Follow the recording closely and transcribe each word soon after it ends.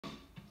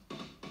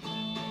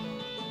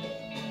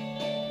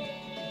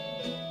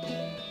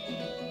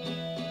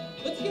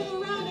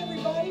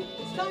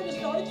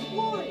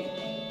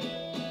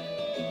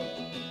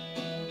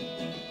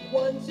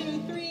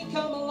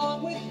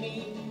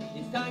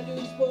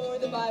explore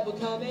the Bible,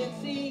 come and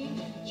see.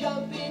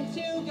 Jump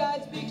into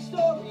God's big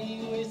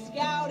story with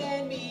Scout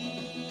and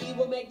me.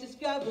 We'll make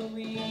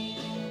discovery.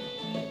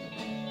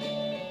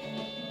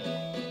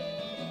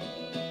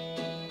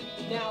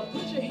 Now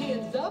put your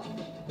hands up,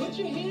 put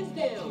your hands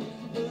down.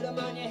 Put them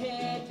on your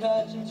head,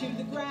 touch them to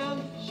the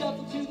ground.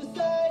 Shuffle to the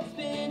side,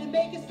 spin and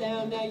make a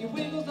sound. Now your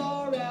wiggles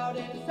are out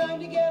and it's time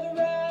to gather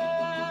round.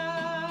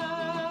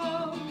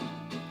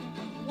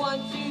 1,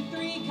 2,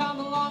 3, come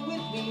along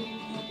with me.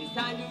 It's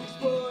time to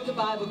explore the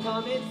Bible,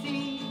 come and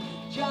see.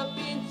 Jump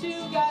into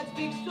God's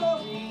big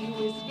story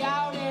with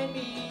Scout and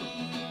me.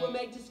 We'll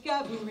make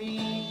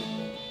discovery.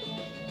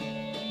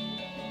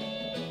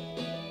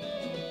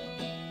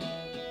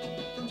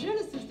 From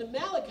Genesis to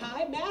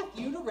Malachi,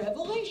 Matthew to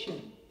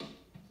Revelation.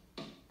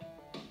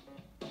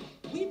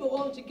 We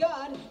belong to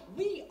God,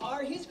 we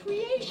are His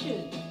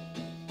creation.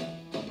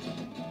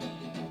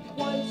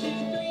 1, 2,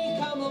 3,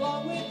 come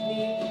along with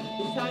me.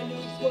 It's time to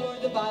explore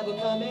the Bible,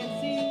 come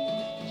and see.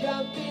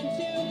 Jump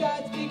into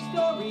God's big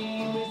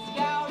story with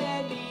Scout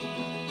and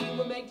me.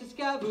 We'll make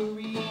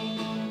discovery.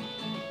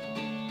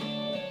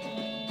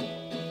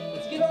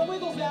 Let's get our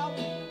wiggles out.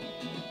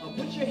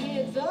 Put your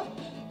hands up,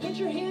 put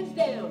your hands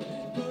down.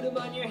 Put them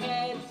on your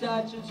head,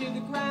 touch them to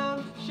the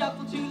ground.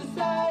 Shuffle to the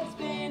side,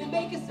 spin and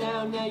make a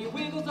sound. Now your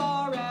wiggles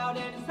are out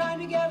and it's time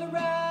to gather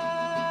round.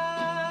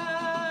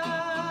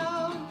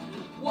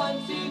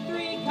 1, 2,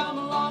 3, come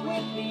along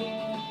with me.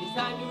 It's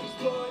time to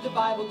explore the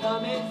Bible,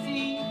 come and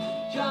see.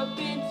 Jump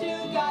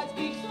into God's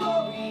big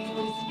story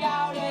with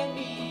Scout and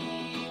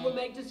me. We'll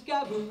make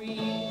discovery.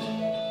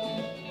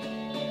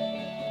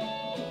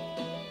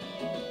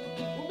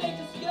 We'll make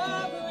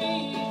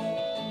discoveries.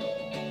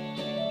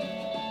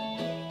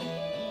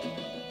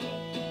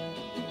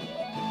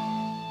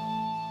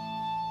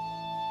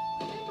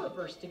 Remember a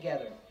verse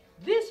together.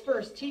 This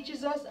verse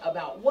teaches us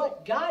about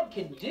what God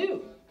can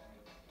do.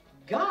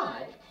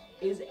 God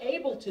is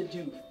able to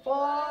do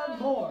far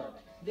more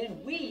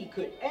than we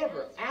could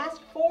ever ask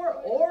for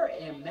or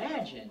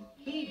imagine.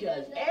 He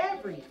does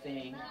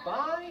everything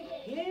by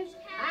His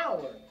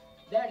power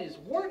that is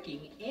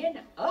working in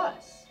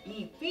us.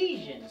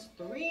 Ephesians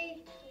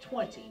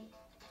 3:20.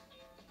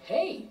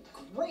 Hey,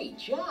 great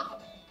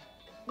job.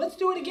 Let's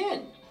do it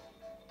again.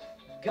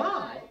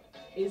 God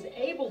is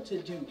able to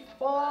do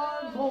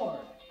far more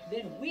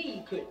than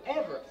we could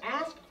ever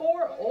ask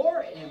for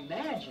or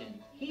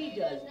imagine. He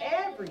does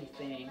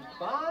everything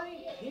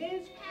by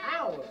His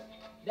power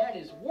that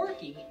is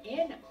working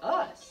in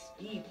us.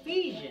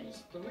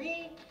 Ephesians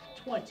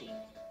 3:20.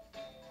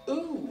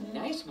 Ooh,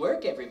 nice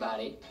work,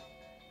 everybody.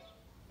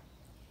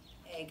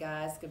 Hey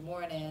guys, good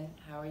morning.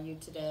 How are you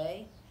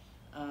today?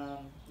 A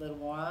little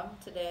warm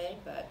today,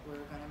 but we're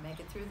going to make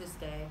it through this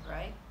day,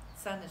 right?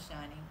 Sun is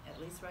shining, at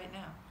least right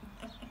now.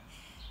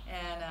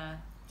 And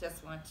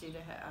just want you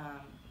to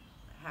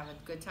have a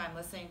good time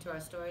listening to our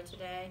story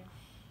today.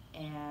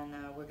 And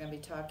we're going to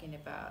be talking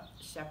about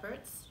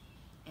shepherds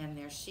and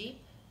their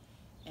sheep.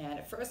 And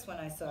at first when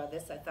I saw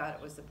this, I thought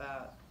it was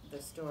about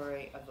the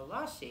story of the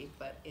lost sheep,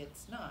 but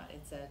it's not.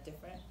 It's a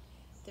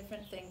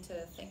different thing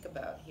to think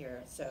about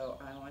here. So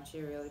I want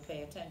you to really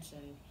pay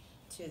attention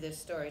to this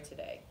story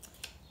today.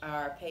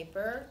 Our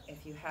paper,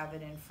 if you have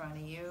it in front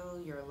of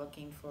you, you're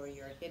looking for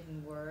your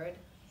hidden word.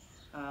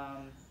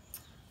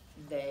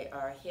 They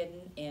are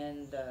hidden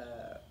in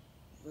the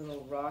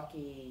little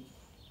rocky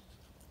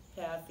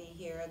pathy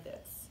here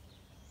that's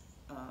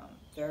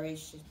very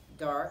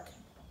dark,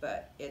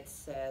 but it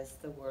says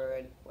the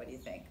word, what do you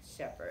think?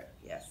 Shepherd,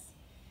 yes.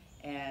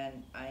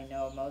 And I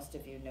know most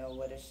of you know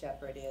what a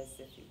shepherd is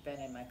if you've been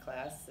in my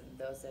class, and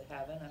those that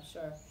haven't, I'm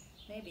sure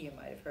maybe you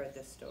might have heard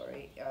this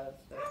story of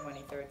the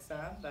 23rd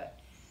Psalm, but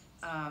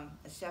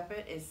a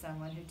shepherd is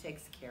someone who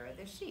takes care of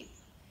their sheep,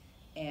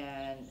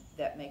 and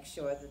that makes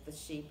sure that the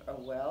sheep are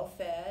well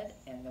fed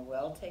and they're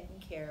well taken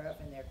care of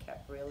and they're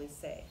kept really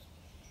safe.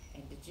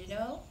 And did you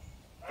know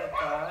that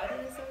God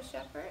is our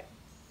shepherd?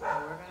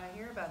 Well, we're going to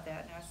hear about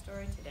that in our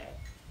story today.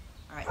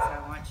 All right, so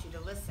I want you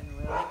to listen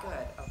really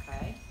good,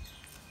 okay?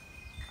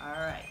 All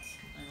right,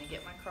 let me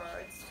get my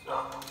cards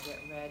and get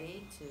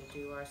ready to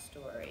do our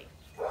story.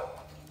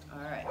 All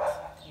right,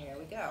 here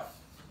we go.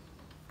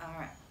 All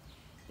right.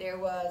 There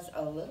was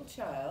a little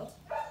child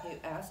who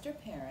asked her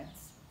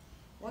parents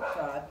what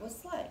God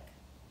was like.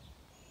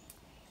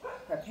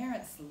 Her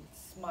parents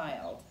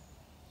smiled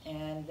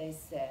and they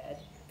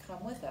said,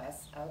 "Come with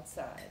us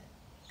outside."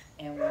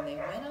 And when they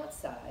went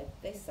outside,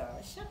 they saw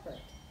a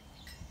shepherd.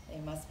 They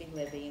must be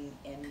living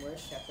in where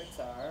shepherds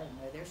are and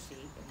where their sheep,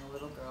 and the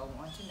little girl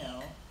wanted to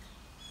know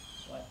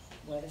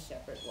what a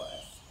shepherd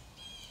was.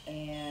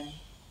 And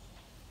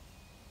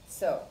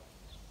so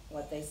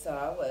what they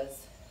saw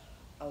was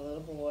a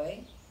little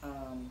boy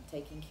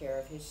taking care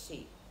of his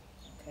sheep.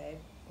 Okay,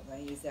 we're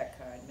going to use that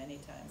card many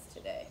times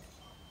today.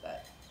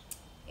 But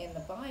in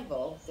the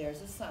Bible,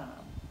 there's a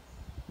psalm,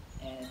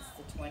 and it's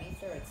the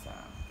 23rd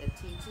Psalm, that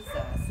teaches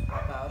us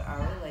about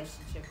our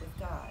relationship with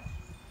God.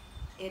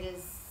 It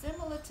is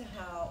similar to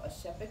how a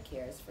shepherd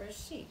cares for his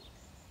sheep.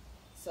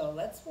 So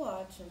let's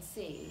watch and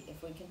see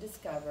if we can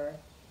discover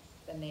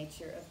the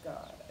nature of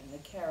God and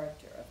the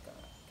character of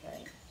God,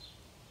 okay?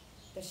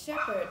 The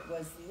shepherd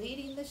was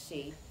leading the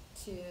sheep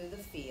to the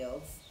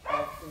fields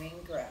of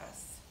green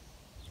grass,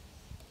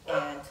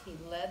 and he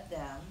led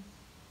them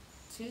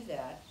to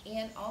that,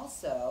 and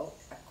also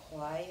a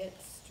quiet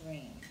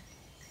stream.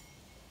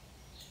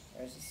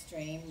 There's a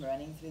stream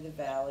running through the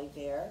valley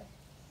there,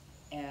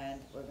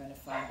 and we're going to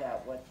find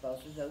out what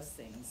both of those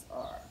things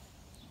are,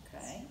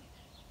 okay?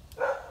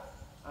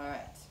 All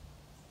right.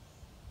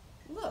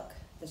 Look,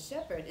 the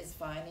shepherd is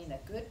finding a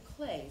good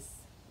place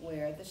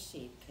where the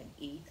sheep can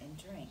eat and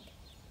drink.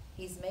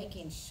 He's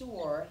making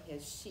sure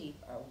his sheep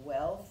are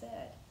well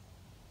fed.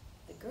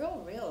 The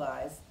girl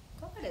realized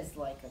God is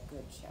like a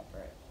good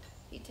shepherd.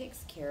 He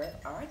takes care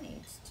of our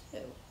needs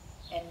too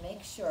and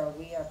makes sure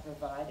we are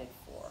provided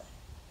for.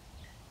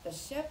 The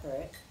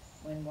shepherd,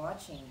 when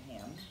watching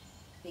him,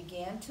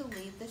 began to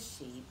lead the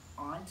sheep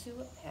onto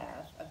a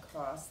path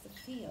across the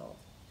field.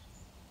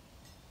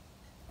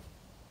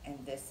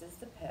 And this is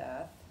the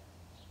path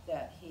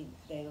that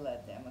they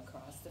led them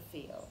across the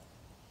field.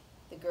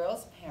 The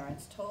girl's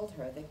parents told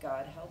her that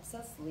God helps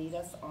us lead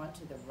us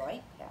onto the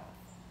right path,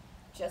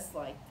 just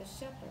like the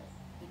shepherd.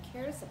 He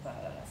cares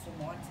about us and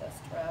wants us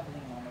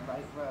traveling on the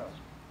right road.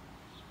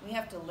 We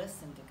have to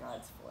listen to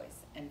God's voice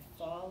and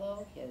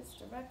follow his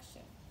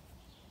direction.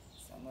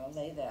 So I'm going to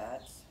lay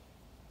that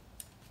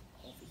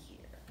over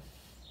here.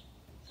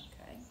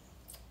 Okay.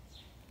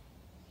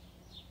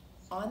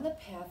 On the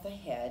path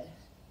ahead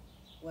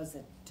was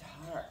a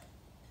dark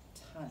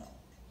tunnel.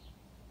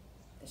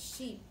 The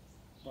sheep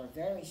were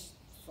very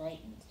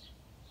frightened,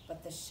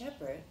 but the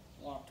shepherd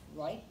walked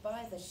right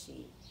by the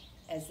sheep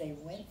as they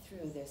went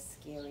through this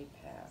scary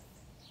path.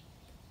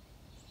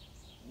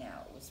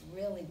 Now, it was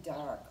really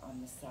dark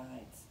on the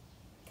sides,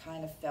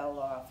 kind of fell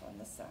off on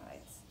the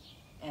sides,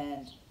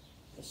 and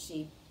the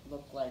sheep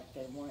looked like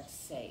they weren't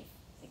safe.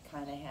 They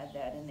kind of had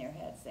that in their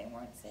heads, they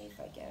weren't safe,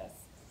 I guess.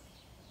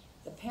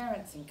 The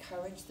parents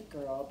encouraged the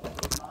girl by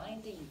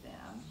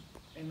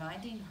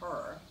reminding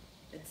her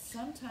that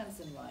sometimes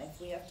in life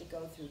we have to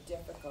go through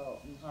difficult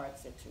and hard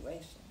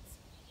situations.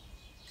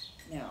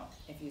 Now,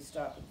 if you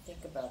stop and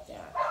think about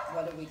that,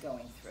 what are we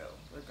going through?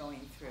 We're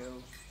going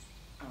through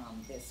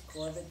this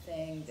COVID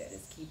thing that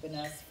is keeping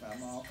us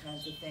from all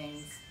kinds of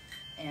things,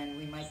 and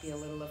we might be a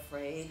little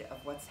afraid of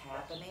what's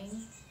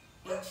happening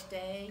each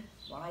day.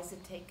 Why is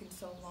it taking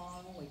so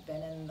long? We've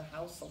been in the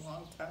house a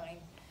long time.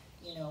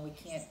 You know, we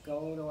can't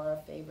go to our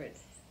favorite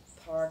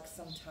parks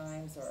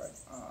sometimes, or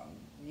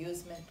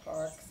amusement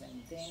parks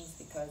and things,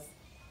 because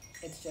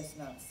it's just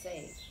not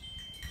safe.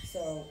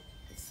 So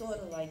it's sort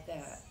of like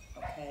that,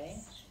 okay?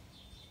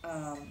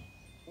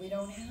 We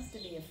don't have to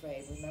be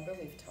afraid. Remember,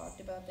 we've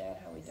talked about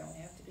that, how we don't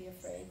have to be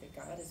afraid, that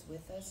God is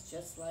with us,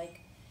 just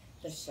like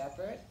the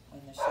shepherd.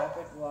 When the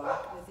shepherd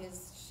walked with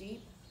his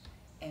sheep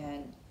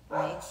and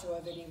made sure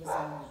that he was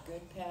on a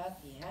good path,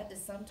 he had to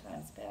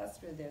sometimes pass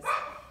through this,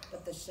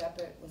 but the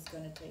shepherd was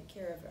going to take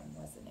care of him,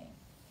 wasn't he?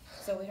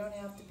 So we don't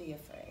have to be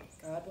afraid.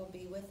 God will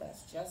be with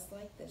us, just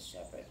like this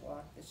shepherd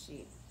walked the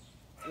sheep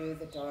through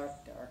the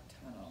dark, dark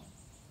tunnel.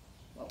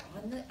 Well,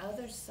 on the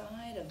other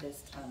side of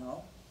this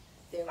tunnel,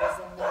 there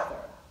was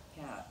another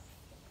path.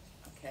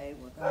 Okay,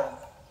 we're going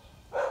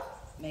to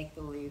make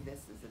believe this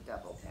is a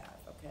double path,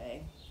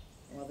 okay?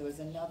 Well, there was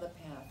another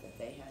path that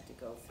they had to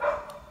go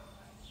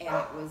through, and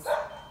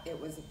it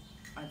was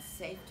a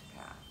safe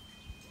path.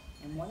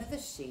 And one of the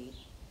sheep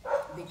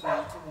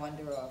began to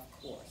wander off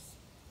course.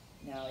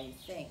 Now you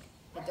think,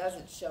 it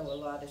doesn't show a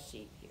lot of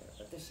sheep here,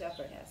 but the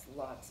shepherd has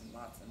lots and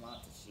lots and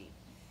lots of sheep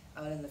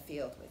out in the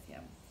field with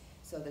him.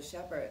 So the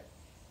shepherd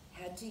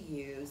had to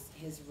use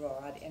his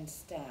rod and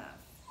staff,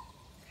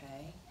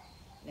 okay?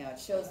 Now it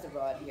shows the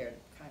rod here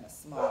kind of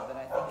small, but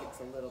I think it's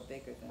a little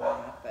bigger than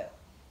that. But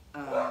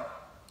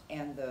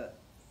and the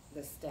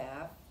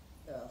staff,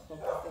 the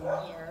hook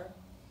thing here,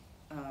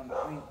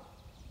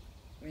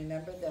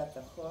 remember that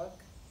the hook,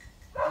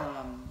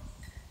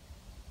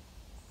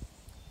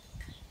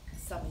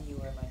 some of you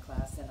were in my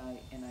class,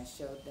 and I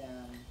showed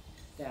them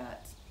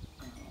that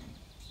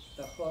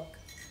the hook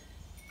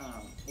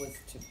was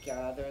to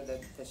gather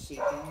the sheep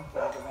in,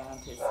 put it around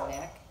his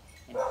neck,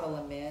 and pull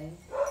him in,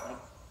 like,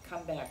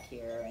 come back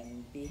here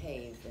and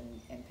behave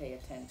and pay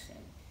attention.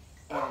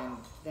 And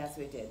that's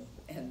what we did.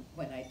 And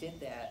when I did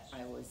that,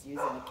 I was using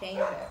a cane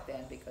back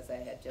then because I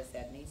had just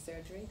had knee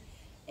surgery,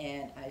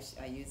 and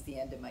I used the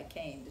end of my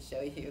cane to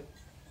show you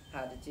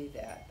how to do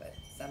that. But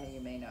some of you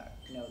may not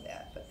know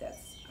that, but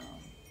that's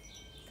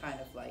kind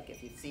of like,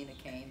 if you've seen a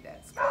cane,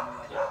 that's kind of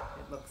what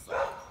it looks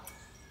like.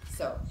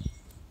 So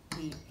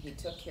he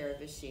took care of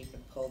his sheep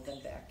and pulled them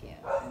back in,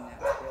 and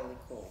that's really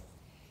cool.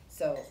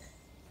 So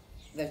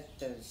the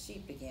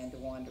sheep began to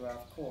wander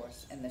off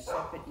course, and the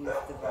shepherd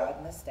used the rod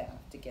and the staff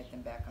to get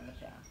them back on the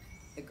path.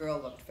 The girl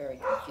looked very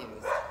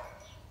confused.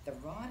 The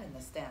rod and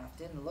the staff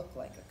didn't look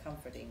like a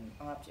comforting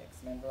objects.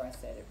 Remember I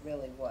said it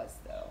really was,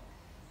 though.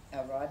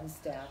 A rod and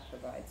staff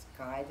provides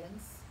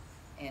guidance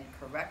and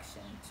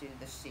correction to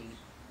the sheep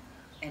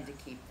and to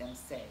keep them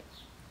safe.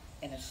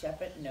 And a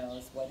shepherd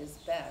knows what is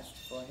best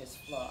for his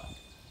flock.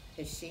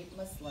 His sheep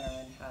must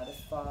learn how to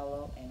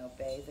follow and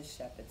obey the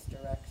shepherd's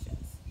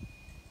directions.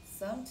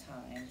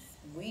 Sometimes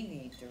we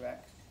need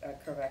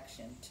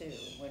correction too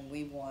when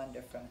we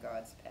wander from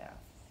God's path.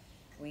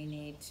 We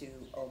need to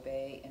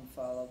obey and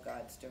follow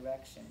God's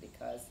direction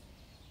because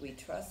we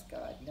trust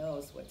God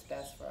knows what's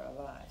best for our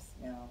lives.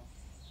 Now,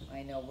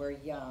 I know we're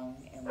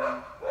young and we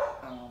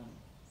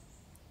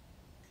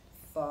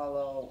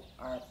follow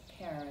our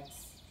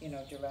parents'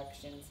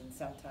 directions, and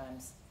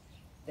sometimes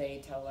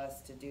they tell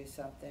us to do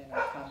something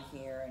or come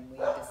here and we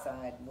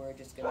decide we're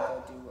just going to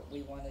go do what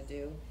we want to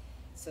do.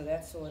 So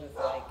that's sort of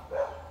like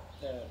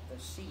the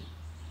sheep.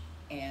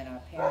 And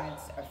our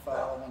parents are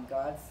following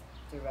God's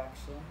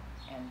direction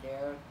and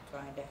they're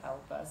trying to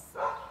help us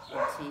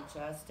and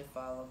teach us to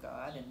follow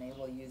God, and they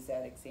will use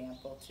that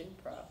example too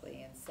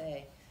probably and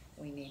say,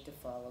 we need to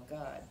follow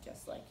God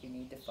just like you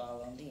need to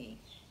follow me.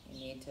 You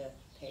need to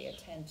pay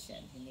attention.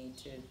 You need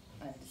to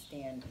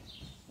understand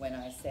when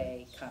I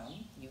say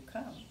come, you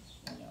come,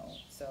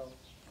 So,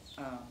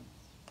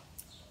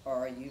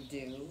 or you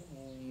do,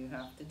 you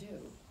have to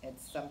do.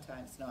 It's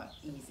sometimes not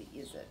easy,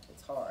 is it?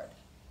 It's hard.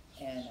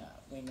 And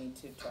we need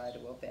to try to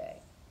obey.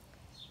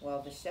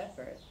 Well, the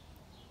shepherd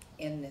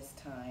in this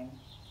time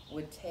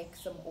would take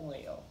some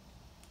oil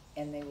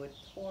and they would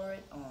pour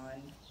it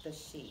on the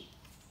sheep.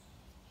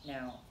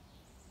 Now,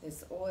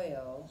 this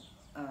oil,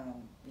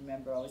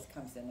 remember, always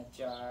comes in a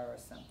jar or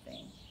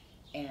something,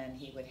 and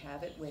he would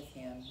have it with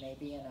him,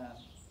 maybe in a,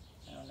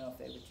 I don't know if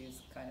they would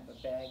use kind of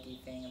a baggy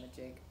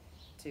thingamajig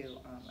to,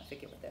 I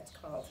forget what that's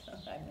called,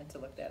 I meant to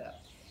look that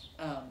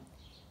up,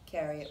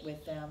 carry it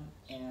with them,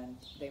 and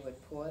they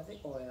would pour the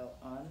oil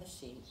on the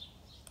sheep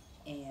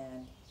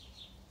and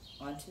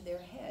onto their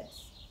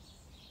heads.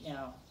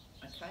 Now,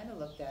 I kind of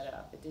looked that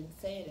up. It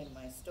didn't say it in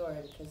my story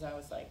because I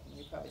was like,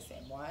 you're probably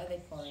saying, why are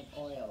they pouring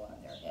oil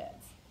on their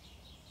heads?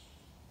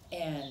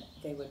 And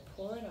they would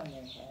pour it on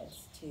their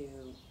heads to,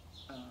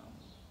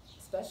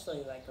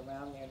 especially like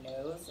around their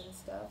nose and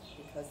stuff,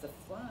 because the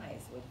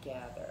flies would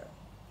gather.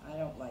 I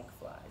don't like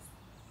flies.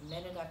 The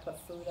minute I put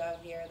food out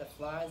here, the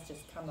flies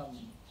just come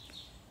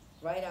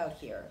right out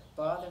here,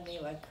 bother me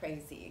like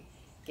crazy.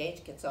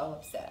 Gage gets all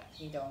upset.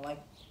 He don't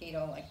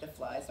like the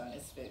flies on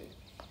his food.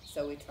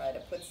 So we try to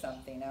put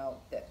something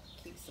out that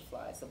keeps the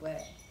flies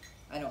away.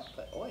 I don't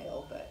put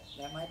oil, but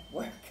that might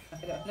work.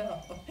 I don't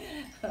know.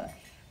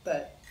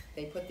 But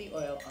they put the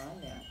oil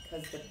on them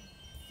because the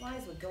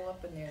flies would go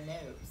up in their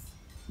nose,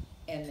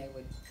 and they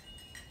would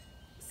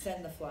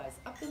send the flies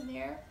up in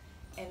there,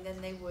 and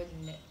then they would,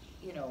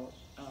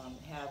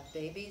 have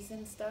babies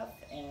and stuff,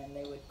 and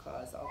they would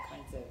cause all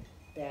kinds of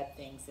bad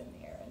things in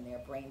there, and their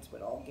brains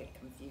would all get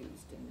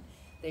confused, and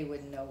they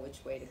wouldn't know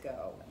which way to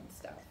go and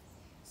stuff.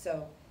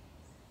 So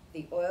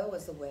the oil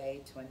was a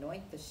way to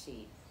anoint the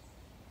sheep.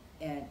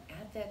 And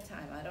at that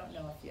time, I don't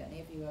know if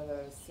any of you have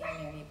ever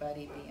seen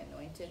anybody be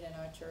anointed in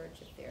our church,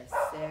 if they're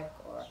sick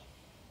or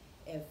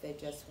if they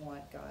just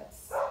want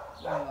God's,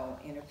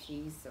 inner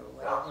peace or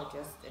whatever,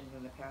 and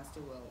then the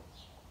pastor will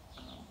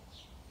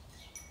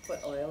put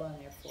oil on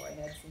their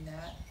foreheads and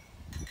that.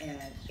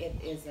 And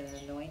it is an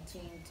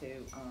anointing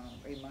to,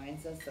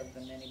 reminds us of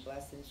the many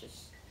blessings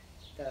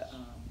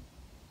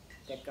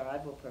that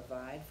God will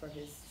provide for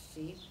his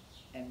sheep,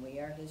 and we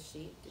are his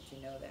sheep. Did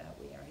you know that?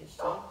 We are his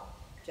sheep,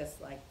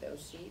 just like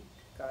those sheep.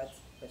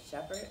 God's the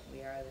shepherd,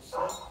 we are the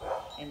sheep,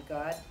 and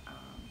God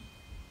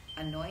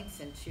anoints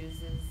and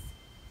chooses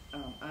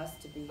us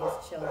to be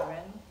his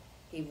children.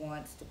 He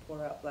wants to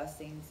pour out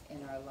blessings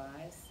in our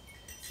lives,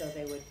 so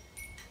they would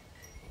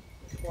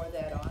pour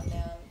that on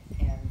them,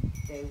 and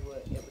it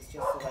was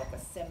just like a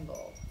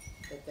symbol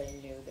that they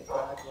knew that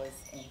God was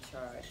in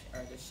charge,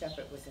 or the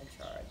shepherd was in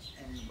charge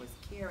and was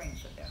caring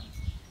for them.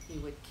 He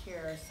would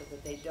care so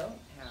that they don't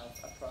have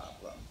a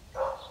problem.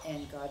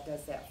 And God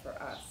does that for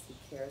us. He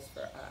cares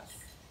for us,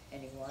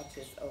 and he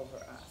watches over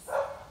us.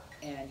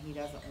 And he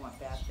doesn't want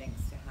bad things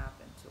to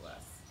happen to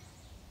us.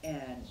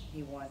 And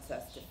he wants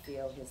us to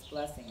feel his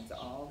blessings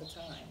all the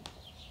time.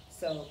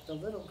 So the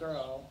little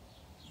girl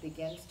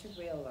begins to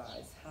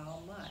realize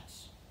how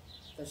much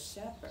the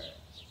shepherd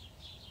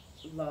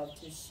loved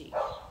his sheep,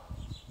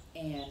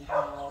 and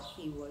how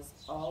he was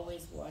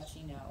always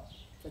watching out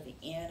for the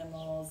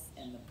animals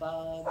and the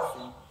bugs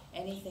and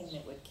anything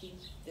that would keep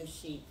the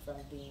sheep from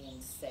being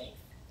safe,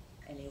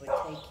 and he would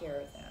take care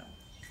of them.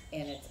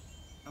 And it's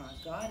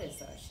God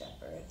is our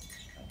shepherd,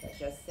 like I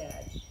just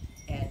said,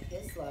 and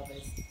his love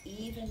is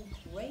even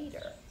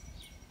greater,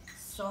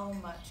 so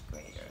much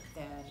greater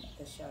than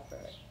the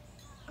shepherd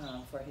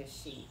for his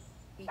sheep.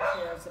 He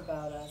cares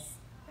about us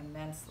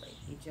immensely.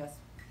 He just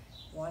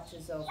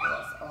watches over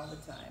us all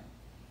the time.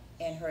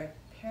 And her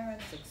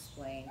parents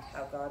explained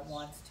how God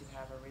wants to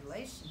have a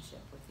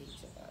relationship with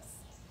each of us.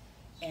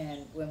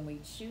 And when we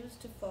choose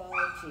to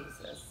follow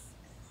Jesus,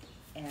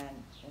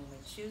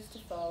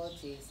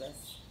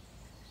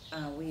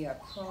 we are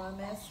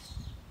promised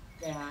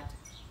that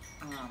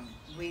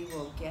we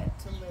will get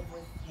to live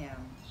with him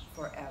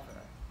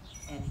forever.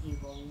 And he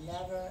will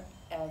never,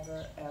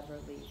 ever, ever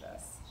leave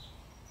us.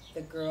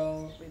 The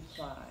girl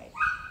replied,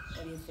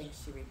 what do you think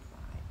she replied?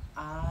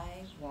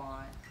 I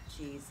want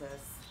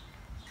Jesus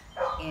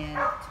in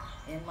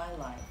my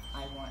life.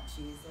 I want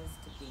Jesus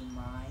to be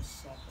my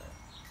shepherd.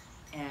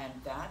 And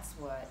that's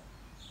what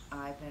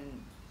I've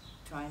been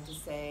trying to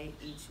say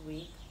each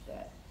week,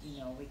 that, you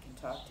know, we can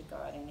talk to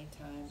God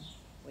anytime.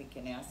 We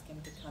can ask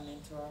him to come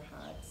into our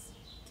hearts,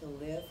 to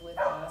live with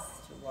us,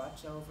 to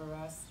watch over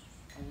us.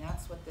 And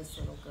that's what this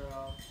little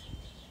girl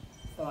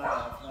thought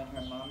of when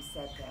her mom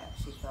said that.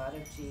 She thought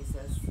of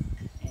Jesus,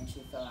 and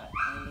she thought,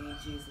 I need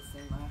Jesus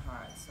in my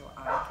heart so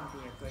I can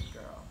be a good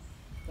girl,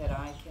 that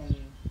I can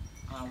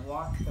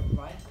walk the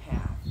right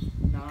path,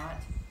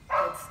 not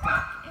get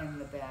stuck in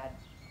the bad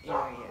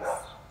areas,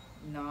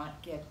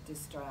 not get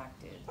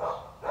distracted,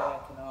 that I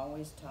can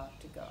always talk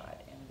to God.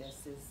 And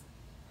this is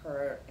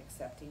her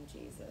accepting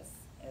Jesus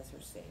as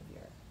her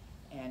Savior.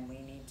 And we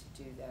need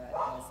to do that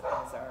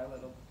as our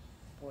little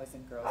boys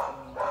and girls.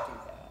 We need to do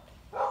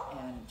that.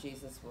 And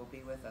Jesus will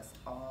be with us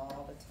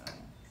all the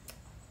time.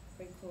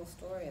 Pretty cool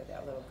story of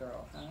that little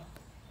girl, huh?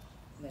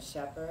 And the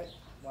shepherd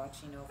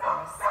watching over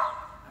us.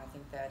 I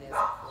think that is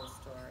a cool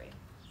story.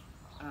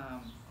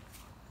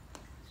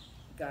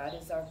 God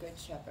is our good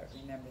shepherd,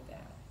 remember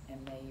that.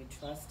 And may you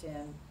trust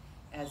him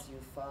as you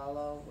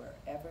follow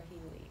wherever he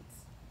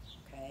leads,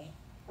 okay?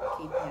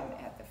 Keep him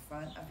at the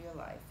front of your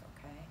life,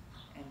 okay?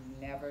 And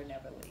never,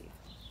 never leave.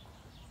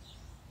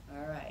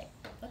 All right,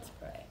 let's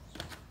pray.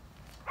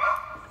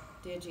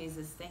 Dear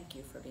Jesus, thank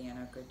you for being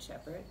our good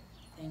shepherd.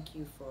 Thank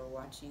you for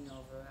watching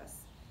over us.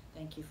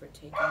 Thank you for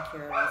taking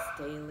care of us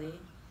daily,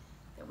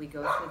 that we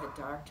go through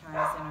the dark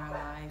times in our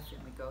life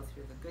and we go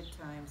through the good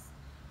times.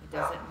 It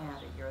doesn't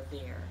matter. You're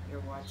there.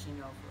 You're watching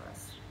over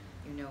us.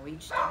 You know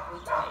each step we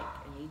take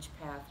and each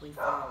path we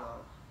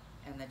follow,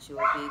 and that you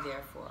will be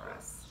there for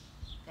us.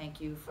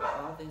 Thank you for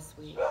all this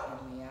week,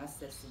 and we ask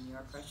this in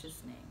your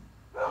precious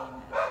name.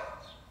 Amen.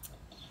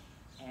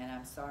 And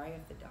I'm sorry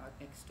if the dog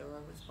next door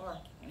was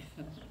barking.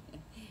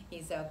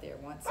 He's out there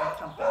wanting some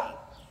company.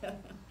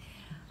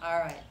 All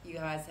right, you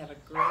guys have a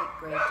great,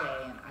 great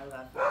day, and I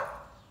love you.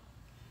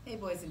 Hey,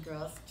 boys and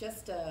girls,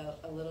 just a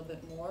little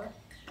bit more.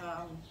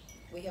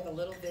 We have a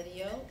little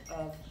video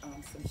of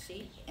some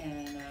sheep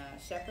and a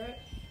shepherd,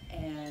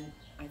 and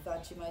I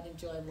thought you might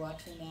enjoy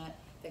watching that.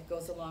 That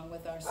goes along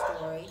with our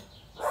story.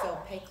 So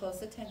pay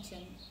close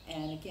attention,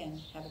 and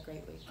again, have a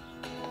great week.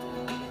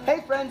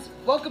 Hey friends,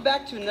 welcome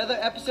back to another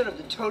episode of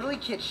the Totally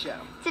Kids Show.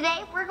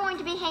 Today, we're going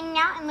to be hanging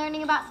out and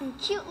learning about some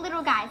cute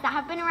little guys that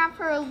have been around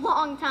for a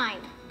long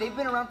time. They've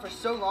been around for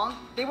so long,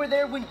 they were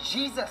there when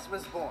Jesus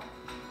was born.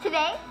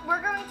 Today,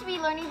 we're going to be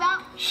learning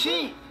about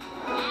sheep.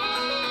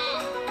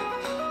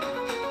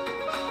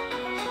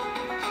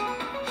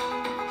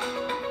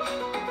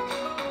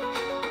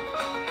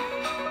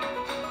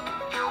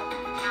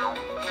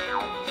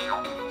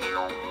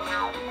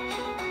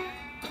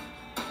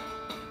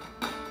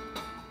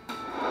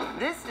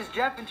 This is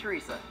Jeff and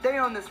Teresa. They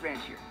own this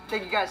ranch here.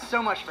 Thank you guys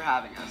so much for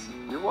having us.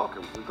 You're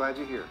welcome. We're glad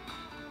you're here.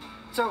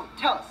 So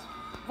tell us,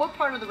 what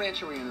part of the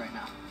ranch are we in right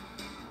now?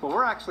 Well,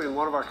 we're actually in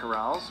one of our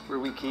corrals where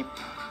we keep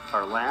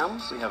our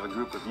lambs. We have a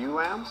group of ewe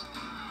lambs.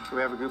 We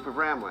have a group of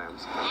ram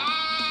lambs.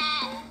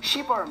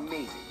 Sheep are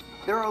amazing.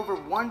 There are over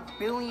 1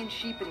 billion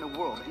sheep in the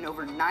world and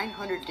over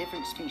 900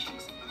 different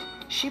species.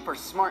 Sheep are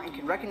smart and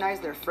can recognize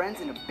their friends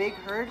in a big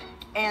herd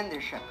and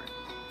their shepherd.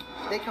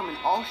 They come in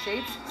all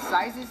shapes,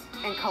 sizes,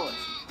 and colors.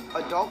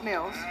 Adult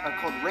males are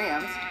called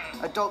rams.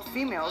 Adult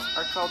females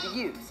are called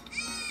ewes.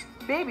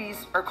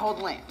 Babies are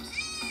called lambs.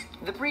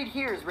 The breed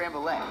here is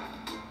Rambouillet.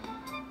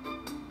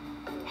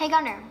 Hey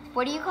Gunnar,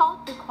 what do you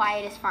call the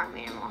quietest farm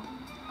animal?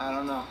 I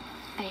don't know.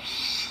 A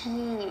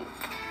sheep.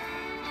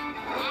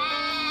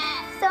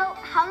 So,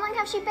 how long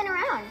have sheep been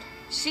around?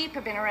 Sheep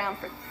have been around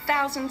for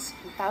thousands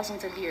and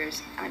thousands of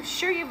years. I'm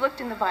sure you've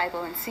looked in the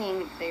Bible and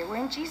seen they were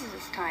in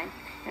Jesus' time.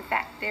 In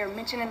fact, they're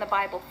mentioned in the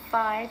Bible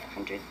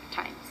 500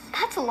 times.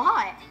 That's a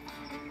lot.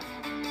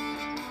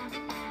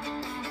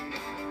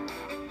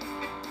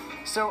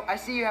 So, I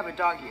see you have a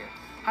dog here.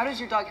 How does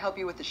your dog help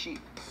you with the sheep?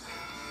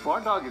 Well,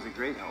 our dog is a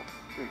great help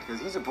because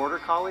he's a border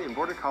collie, and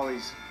border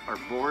collies are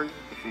born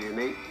with the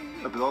innate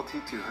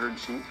ability to herd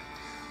sheep.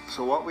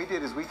 So what we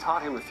did is we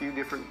taught him a few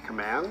different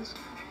commands,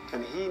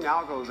 and he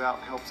now goes out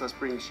and helps us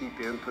bring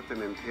sheep in, put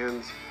them in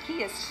pens.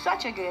 He is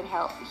such a good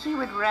help. He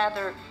would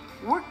rather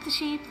work the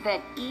sheep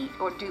than eat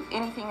or do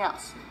anything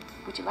else.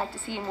 Would you like to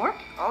see him work?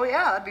 Oh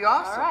yeah, that'd be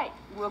awesome. All right,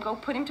 we'll go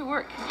put him to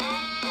work.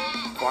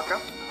 Walk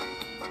up.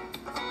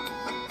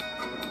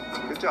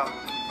 Good job.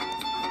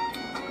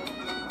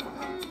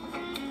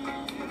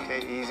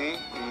 Okay, easy,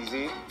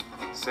 easy.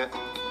 Sit.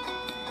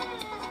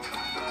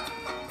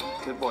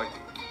 Good boy.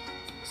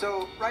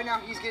 So, right now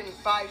he's getting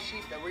 5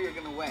 sheep that we are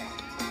going to weigh.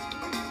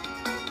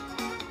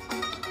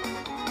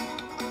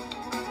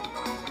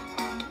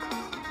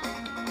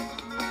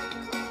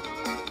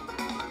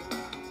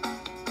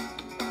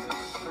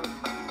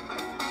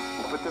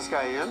 We'll put this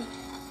guy in.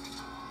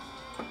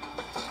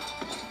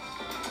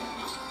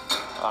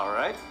 All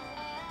right.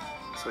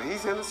 So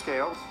he's in the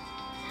scale.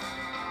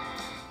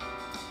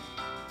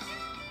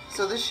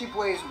 So this sheep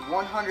weighs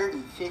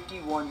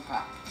 151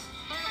 pounds.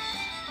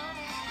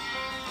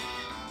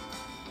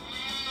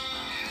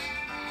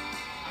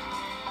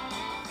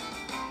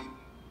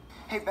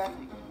 Hey,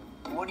 Bethany,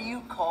 what do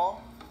you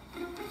call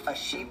a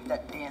sheep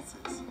that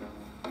dances?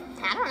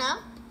 I don't know.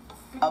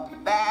 A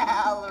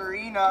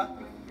ballerina.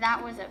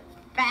 That was a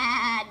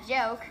bad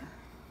joke.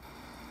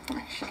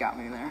 She got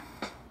me there.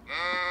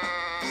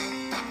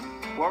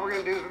 What we're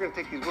going to do is we're going to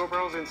take these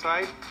wheelbarrows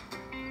inside,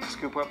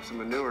 scoop up some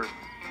manure,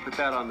 put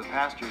that on the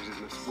pastures in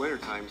the winter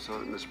time, so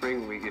that in the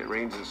spring when we get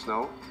rains and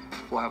snow,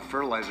 we'll have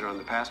fertilizer on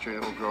the pasture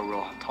and it will grow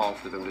real tall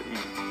for them to eat.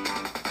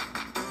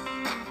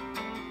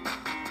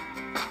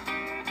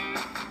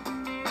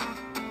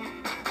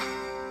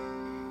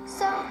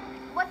 So,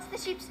 what's the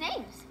sheep's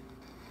names?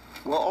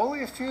 Well,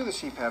 only a few of the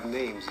sheep have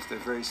names if they're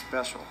very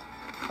special.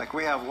 Like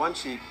we have one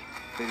sheep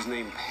that is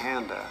named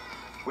Panda.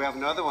 We have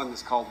another one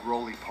that's called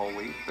Roly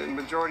Poly. The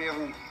majority of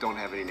them don't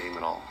have any name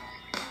at all.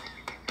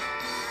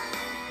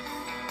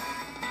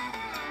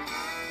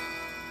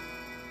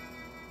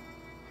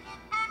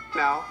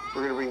 Now,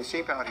 we're going to bring the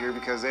sheep out here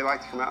because they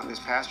like to come out in this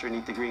pasture and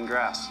eat the green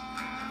grass.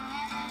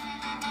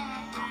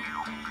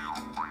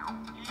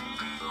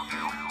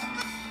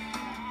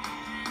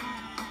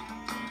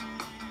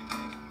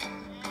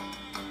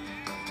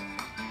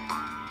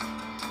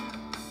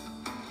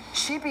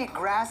 Sheep eat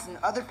grass and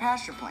other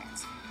pasture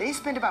plants. They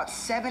spend about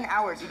 7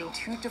 hours eating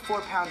 2 to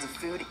 4 pounds of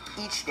food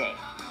each day.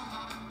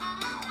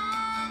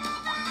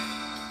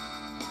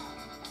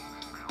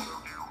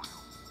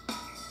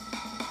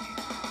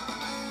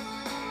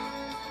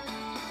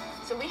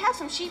 So we have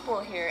some sheep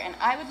wool here, and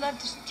I would love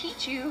to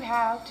teach you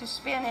how to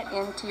spin it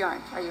into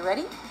yarn. Are you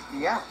ready?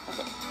 Yeah.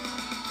 Okay.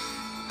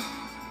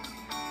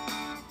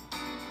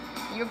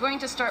 You're going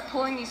to start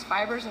pulling these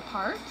fibers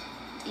apart.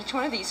 Each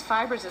one of these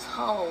fibers is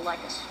hollow like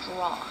a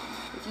straw.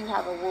 If you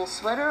have a wool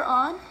sweater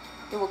on,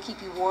 it will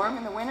keep you warm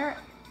in the winter,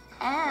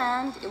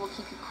 and it will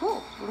keep you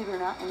cool, believe it or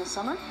not, in the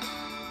summer.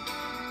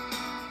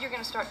 You're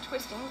going to start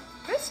twisting.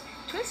 Twist,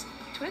 twist,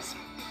 twist.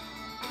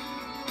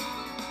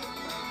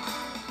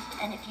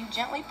 And if you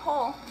gently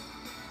pull,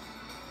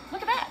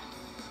 look at that.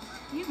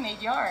 You've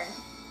made yarn.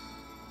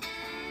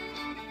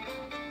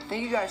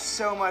 Thank you guys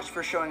so much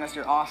for showing us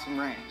your awesome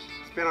ranch.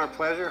 It's been our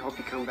pleasure. Hope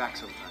you come back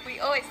sometime. We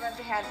always love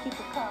to have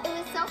people come. It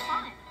was so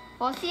fun.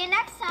 We'll see you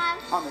next time.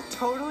 On the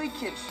Totally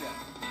Kids Show.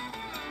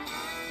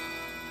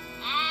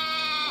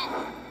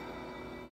 Ah.